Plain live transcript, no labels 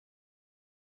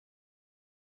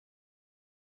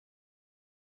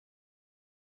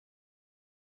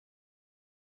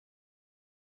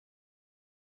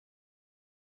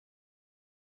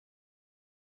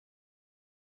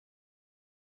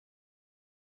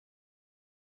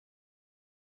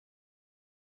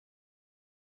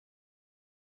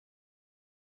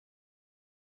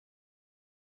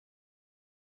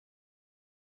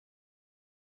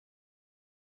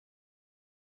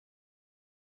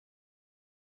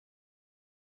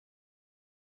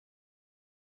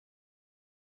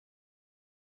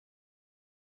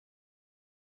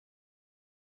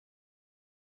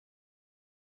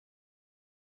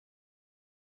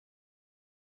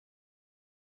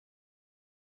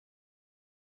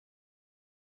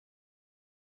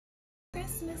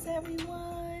Christmas,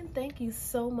 everyone. Thank you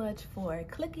so much for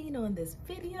clicking on this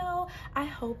video. I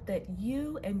hope that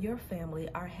you and your family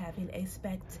are having a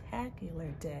spectacular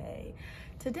day.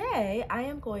 Today, I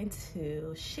am going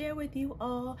to share with you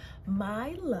all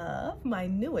my love, my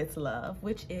newest love,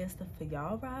 which is the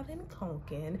Fjallraven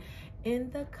Kanken in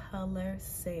the color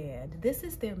sand. This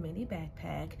is their mini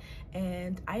backpack,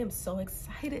 and I am so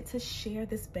excited to share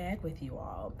this bag with you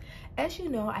all. As you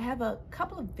know, I have a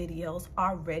couple of videos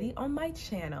already on my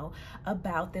channel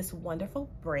about this wonderful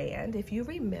brand. If you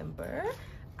remember,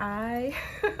 I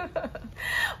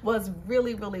was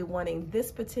really wanting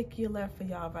this particular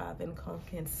Fjallraven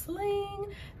Kanken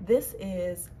sling. This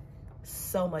is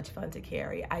so much fun to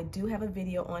carry. I do have a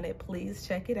video on it. Please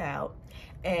check it out.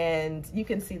 And you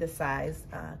can see the size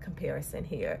comparison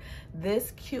here.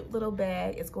 This cute little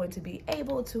bag is going to be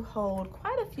able to hold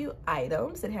quite a few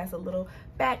items. It has a little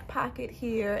back pocket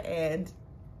here, and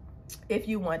if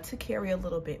you want to carry a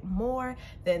little bit more,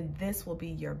 then this will be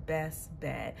your best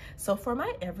bet. So for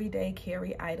my everyday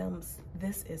carry items,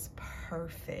 this is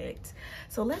perfect.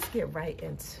 So let's get right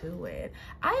into it.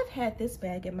 I have had this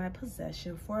bag in my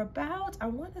possession for about, I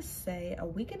want to say, a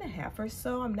week and a half or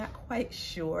so. I'm not quite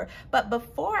sure. But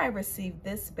before I received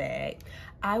this bag,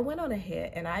 I went on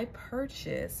ahead and I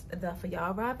purchased the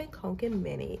Fjallraven Kanken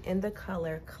Mini in the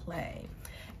color clay.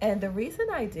 And the reason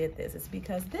I did this is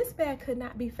because this bag could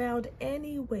not be found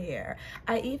anywhere.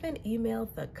 I even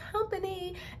emailed the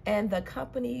company, and the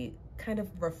company kind of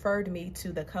referred me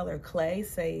to the color clay,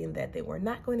 saying that they were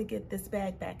not going to get this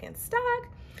bag back in stock.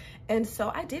 And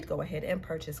so I did go ahead and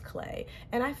purchase clay,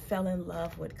 and I fell in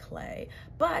love with clay.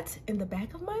 But in the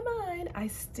back of my mind, I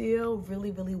still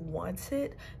really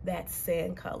wanted that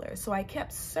sand color. So I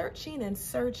kept searching and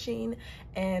searching,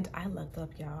 and I looked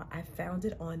up, y'all. I found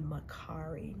it on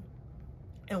Mercari.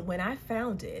 And when I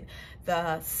found it,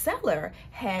 the seller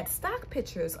had stock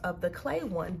pictures of the clay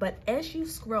one, but as you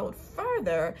scrolled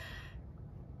further,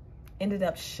 ended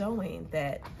up showing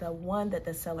that the one that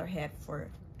the seller had for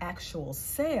actual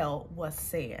sale was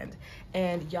sand.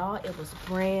 And y'all, it was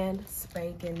brand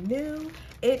spanking new.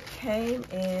 It came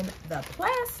in the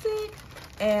plastic,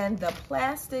 and the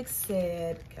plastic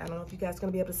said, I don't know if you guys are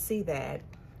gonna be able to see that,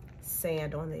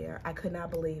 sand on there. I could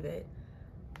not believe it.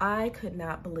 I could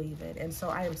not believe it. And so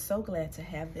I am so glad to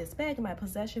have this bag in my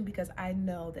possession, because I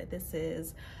know that this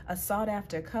is a sought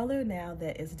after color now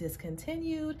that is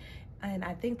discontinued. And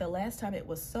I think the last time it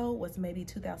was sold was maybe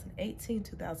 2018,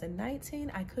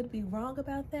 2019. I could be wrong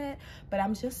about that, but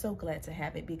I'm just so glad to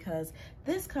have it, because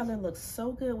this color looks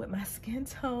so good with my skin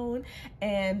tone.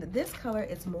 And this color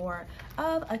is more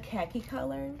of a khaki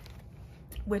color,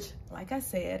 which, like I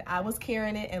said, I was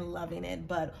carrying it and loving it.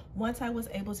 But once I was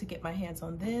able to get my hands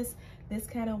on this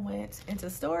kind of went into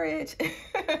storage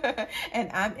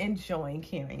and I'm enjoying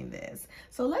carrying this.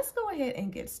 So let's go ahead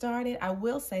and get started. I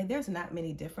will say there's not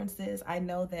many differences. I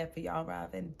know that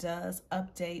Fjallraven does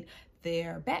update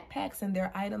their backpacks and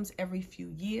their items every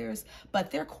few years,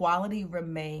 but their quality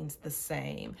remains the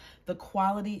same. The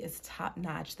quality is top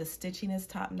notch, the stitching is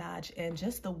top notch, and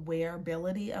just the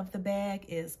wearability of the bag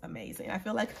is amazing. I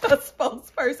feel like a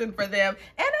spokesperson for them,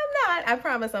 and I'm not, I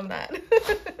promise I'm not.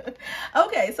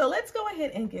 Okay, so let's go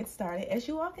ahead and get started. As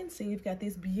you all can see, you've got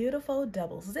these beautiful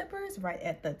double zippers right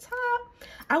at the top.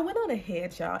 I went on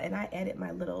ahead, y'all, and I added my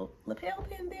little lapel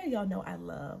pin there. Y'all know I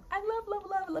love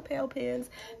lapel pins.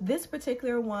 This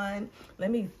particular one,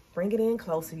 let me bring it in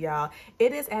closer, y'all.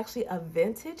 It is actually a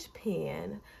vintage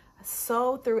pin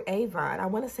sold through Avon. I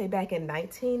want to say back in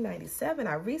 1997.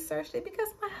 I researched it because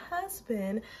my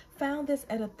husband found this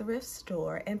at a thrift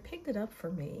store and picked it up for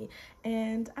me,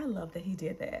 and I love that he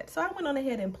did that. So I went on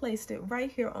ahead and placed it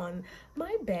right here on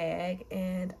my bag,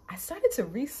 and I started to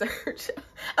research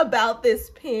about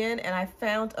this pin, and I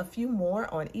found a few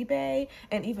more on eBay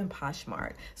and even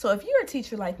Poshmark. So if you're a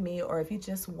teacher like me, or if you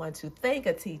just want to thank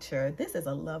a teacher, this is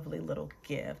a lovely little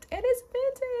gift, and it's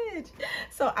vintage.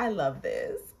 So I love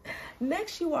this.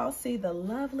 Next, you all see the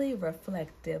lovely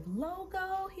reflective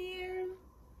logo here.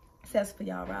 It says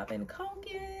Fjallraven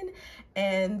Kanken,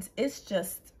 and it's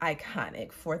just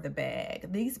iconic for the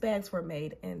bag. These bags were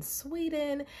made in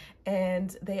Sweden,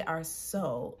 and they are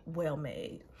so well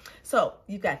made. So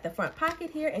you've got the front pocket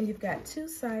here, and you've got two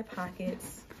side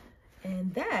pockets.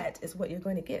 And that is what you're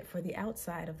going to get for the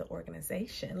outside of the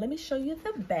organization. Let me show you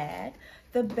the bag.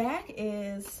 The bag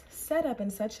is set up in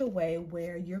such a way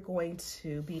where you're going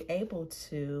to be able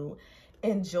to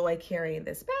enjoy carrying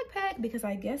this backpack, because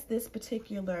I guess this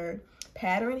particular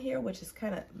pattern here, which is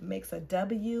kind of makes a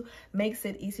W, makes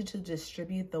it easy to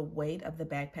distribute the weight of the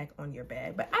backpack on your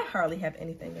bag. But I hardly have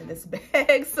anything in this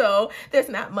bag, so there's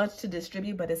not much to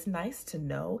distribute, but it's nice to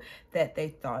know that they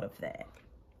thought of that.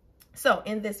 So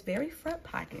in this very front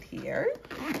pocket here,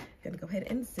 I'm gonna go ahead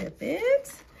and zip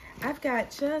it. I've got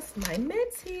just my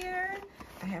mints here.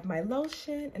 I have my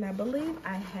lotion, and I believe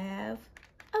I have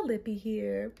a lippy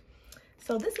here.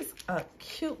 So this is a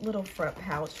cute little front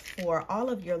pouch for all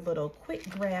of your little quick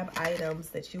grab items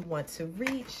that you want to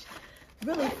reach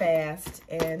really fast,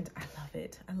 and I love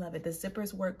it. I love it. The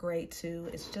zippers work great too.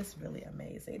 It's just really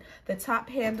amazing. The top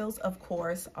handles, of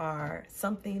course, are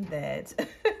something that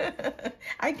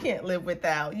I can't live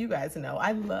without. You guys know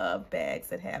I love bags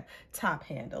that have top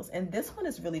handles, and this one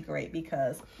is really great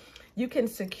because you can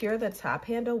secure the top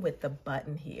handle with the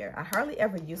button here. I hardly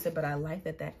ever use it, but I like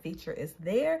that that feature is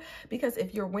there, because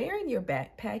if you're wearing your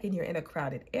backpack and you're in a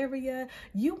crowded area,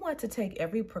 you want to take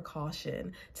every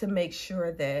precaution to make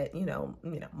sure that, you know,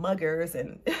 muggers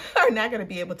and are not going to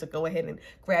be able to go ahead and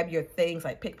grab your things,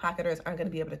 like pickpocketers aren't going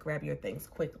to be able to grab your things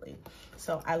quickly.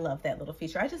 So I love that little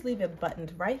feature. I just leave it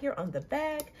buttoned right here on the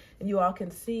back, and you all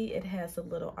can see it has a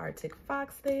little Arctic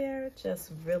fox there,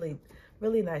 just really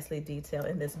nicely detailed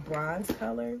in this bronze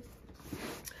color.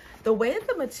 The way that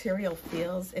the material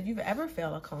feels, if you've ever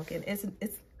felt a Kanken,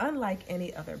 it's unlike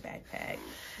any other backpack.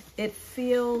 It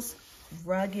feels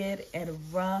rugged and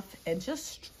rough and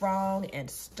just strong and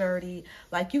sturdy.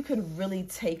 Like you can really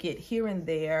take it here and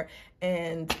there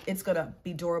and it's gonna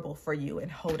be durable for you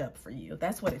and hold up for you.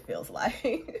 That's what it feels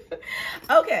like.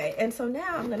 Okay, and so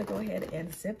now I'm gonna go ahead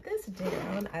and zip this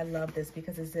down. I love this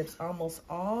because it zips almost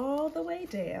all the way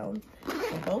down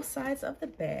on both sides of the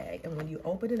bag. And when you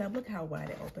open it up, look how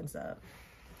wide it opens up.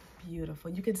 Beautiful.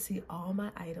 You can see all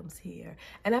my items here.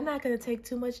 And I'm not going to take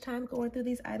too much time going through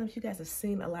these items. You guys have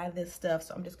seen a lot of this stuff,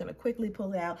 so I'm just going to quickly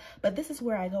pull it out. But this is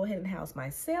where I go ahead and house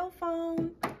my cell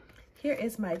phone. Here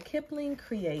is my Kipling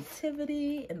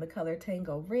Creativity in the color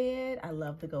Tango Red. I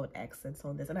love the gold accents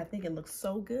on this, and I think it looks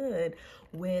so good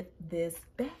with this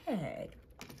bag.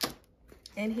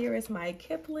 And here is my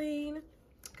Kipling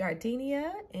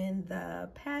Gardenia in the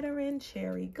pattern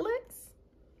Cherry Glitz.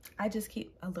 I just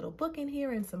keep a little book in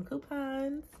here and some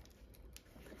coupons.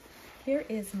 Here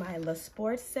is my La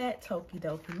Sport Set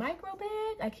Tokidoki micro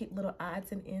bag. I keep little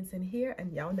odds and ends in here,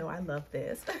 and y'all know I love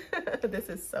this. This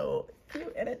is so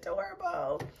cute and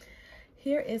adorable.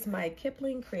 Here is my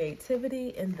Kipling Creativity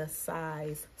in the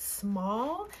size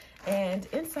small, and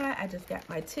inside I just got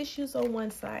my tissues on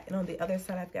one side, and on the other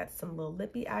side I've got some little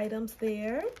lippy items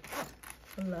there.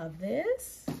 Love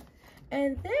this.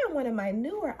 And then one of my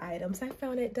newer items I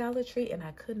found at Dollar Tree, and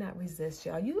I could not resist,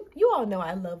 y'all. You all know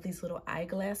I love these little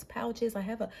eyeglass pouches. I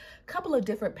have a couple of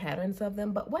different patterns of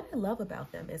them, but what I love about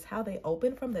them is how they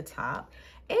open from the top,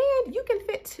 and you can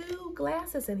fit 2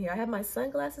 glasses in here. I have my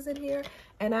sunglasses in here,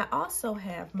 and I also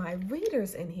have my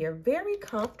readers in here very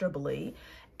comfortably.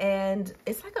 And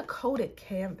it's like a coated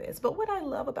canvas. But what I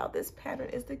love about this pattern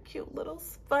is the cute little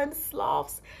fun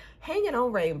sloths hanging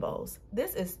on rainbows.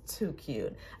 This is too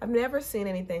cute. I've never seen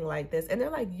anything like this. And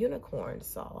they're like unicorn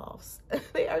sloths.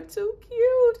 They are too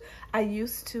cute. I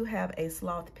used to have a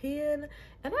sloth pen,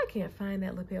 and I can't find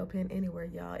that lapel pin anywhere,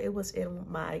 y'all. It was in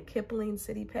my Kipling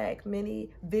City Pack mini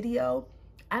video.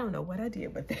 I don't know what I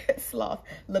did with that sloth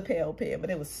lapel pin, but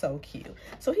it was so cute.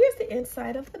 So here's the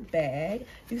inside of the bag.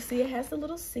 You see it has the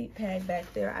little seat pad back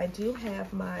there. I do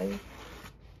have my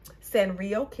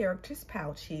Sanrio characters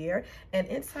pouch here, and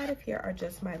inside of here are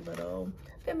just my little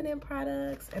feminine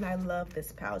products. And I love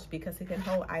this pouch because it can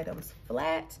hold items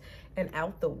flat and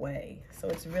out the way. So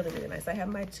it's really nice. I have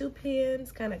my 2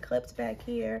 pins kind of clipped back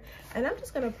here, and I'm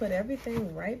just going to put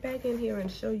everything right back in here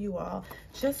and show you all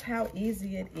just how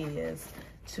easy it is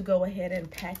to go ahead and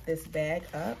pack this bag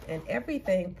up, and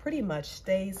everything pretty much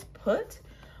stays put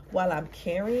while I'm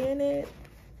carrying it,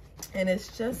 and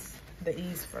it's just the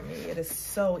ease for me. It is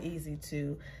so easy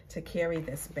to carry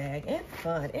this bag, and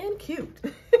fun and cute.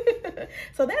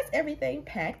 So that's everything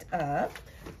packed up.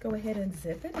 Go ahead and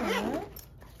zip it up.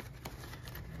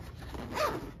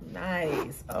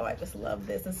 Nice. Oh, I just love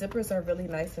this. The zippers are really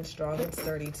nice and strong and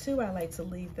sturdy too. I like to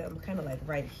leave them kind of like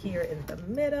right here in the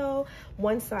middle.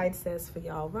 One side says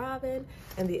Fjallraven,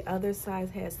 and the other side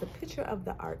has the picture of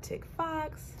the Arctic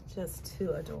fox. Just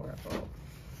too adorable.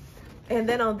 And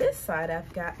then on this side,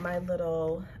 I've got my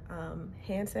little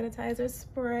hand sanitizer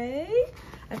spray.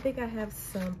 I think I have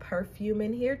some perfume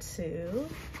in here too.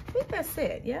 I think that's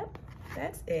it. Yep.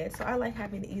 That's it. So I like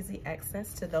having easy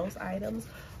access to those items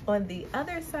On the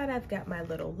other side, I've got my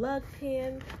little lug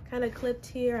pin kind of clipped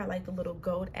here. I like the little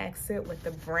gold accent with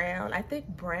the brown. I think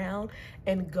brown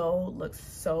and gold looks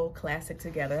so classic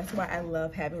together. That's why I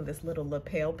love having this little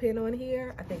lapel pin on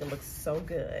here. I think it looks so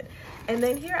good. And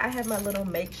then here I have my little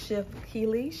makeshift key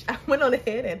leash. I went on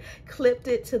ahead and clipped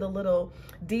it to the little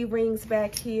D-rings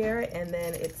back here, and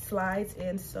then it slides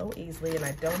in so easily, and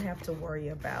I don't have to worry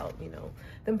about, you know,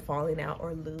 them falling out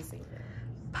or losing it.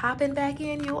 Popping back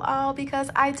in, you all, because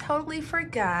I totally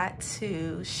forgot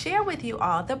to share with you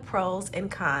all the pros and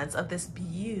cons of this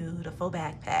beautiful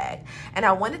backpack. And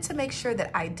I wanted to make sure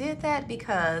that I did that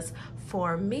because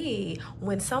for me,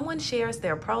 when someone shares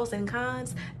their pros and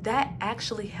cons, that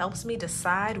actually helps me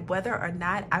decide whether or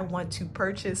not I want to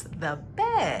purchase the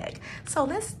bag. So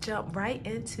let's jump right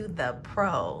into the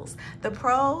pros. The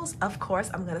pros, of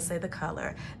course, I'm gonna say the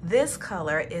color. This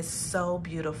color is so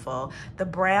beautiful. The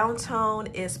brown tone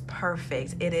is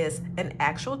perfect. It is an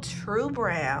actual true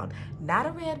brown, not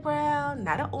a red brown,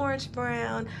 not an orange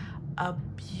brown, a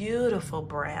beautiful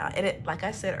brown. And it, like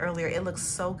I said earlier, it looks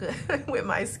so good with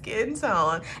my skin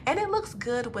tone, and it looks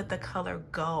good with the color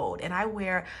gold. And I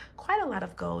wear quite a lot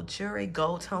of gold jewelry,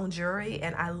 gold tone jewelry,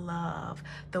 and I love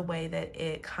the way that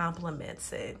it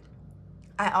complements it.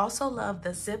 I also love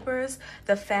the zippers.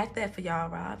 The fact that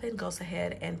Fjallraven goes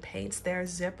ahead and paints their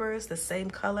zippers the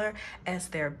same color as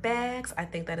their bags, I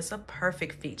think that is a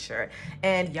perfect feature.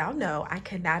 And y'all know I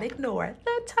cannot ignore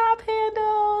the top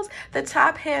handles. The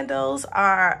top handles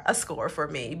are a score for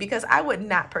me because I would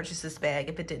not purchase this bag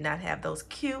if it did not have those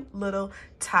cute little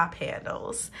top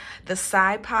handles. The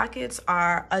side pockets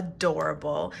are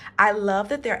adorable. I love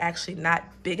that they're actually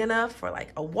not big enough for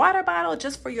like a water bottle,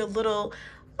 just for your little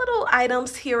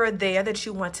items here or there that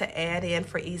you want to add in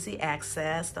for easy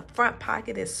access. The front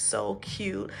pocket is so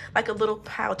cute, like a little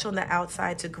pouch on the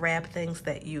outside to grab things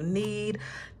that you need.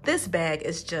 This bag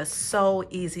is just so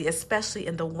easy, especially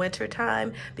in the winter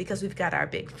time, because we've got our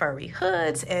big furry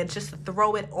hoods, and just to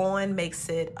throw it on makes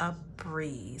it a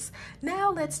breeze.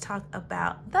 Now let's talk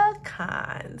about the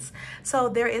cons. So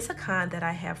there is a con that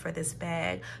I have for this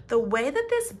bag. The way that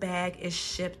this bag is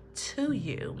shipped to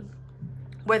you,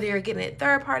 whether you're getting it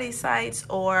third-party sites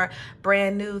or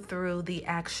brand new through the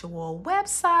actual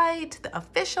website, the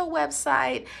official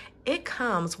website, it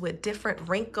comes with different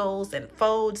wrinkles and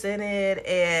folds in it,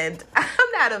 and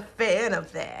I'm not a fan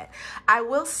of that. I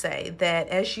will say that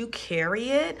as you carry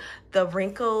it, the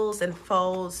wrinkles and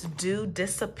folds do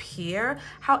disappear.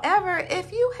 However,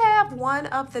 if you have one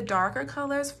of the darker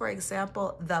colors, for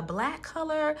example, the black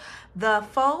color, the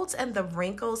folds and the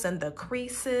wrinkles and the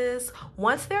creases,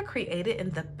 once they're created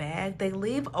in the bag, they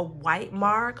leave a white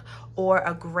mark or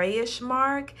a grayish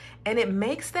mark, and it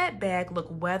makes that bag look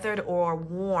weathered or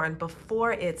worn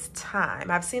before its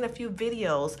time. I've seen a few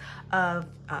videos of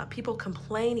people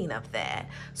complaining of that.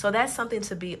 So that's something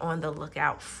to be on the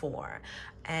lookout for.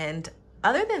 And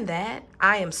other than that,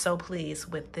 I am so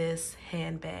pleased with this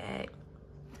handbag.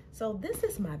 So this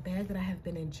is my bag that I have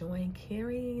been enjoying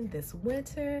carrying this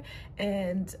winter,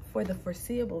 and for the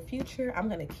foreseeable future, I'm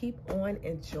gonna keep on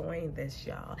enjoying this,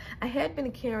 y'all. I had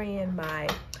been carrying my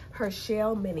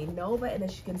Herschel Mini Nova, and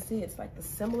as you can see, it's like the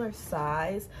similar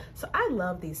size. So I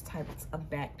love these types of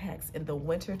backpacks in the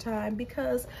winter time,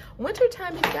 because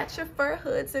wintertime you've got your fur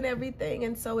hoods and everything,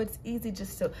 and so it's easy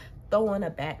just to throw on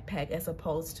a backpack as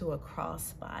opposed to a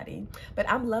crossbody. But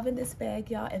I'm loving this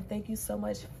bag, y'all, and thank you so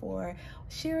much for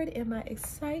sharing in my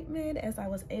excitement as I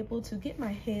was able to get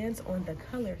my hands on the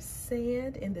color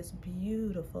sand in this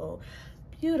beautiful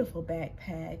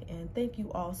backpack. And thank you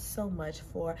all so much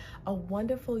for a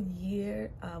wonderful year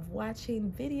of watching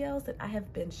videos that I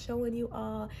have been showing you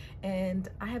all, and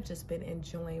I have just been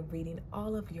enjoying reading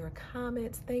all of your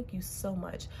comments. Thank you so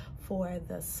much for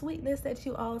the sweetness that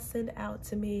you all send out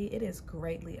to me. It is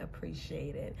greatly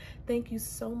appreciated. Thank you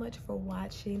so much for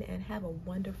watching, and have a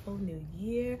wonderful new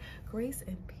year. Grace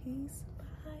and peace.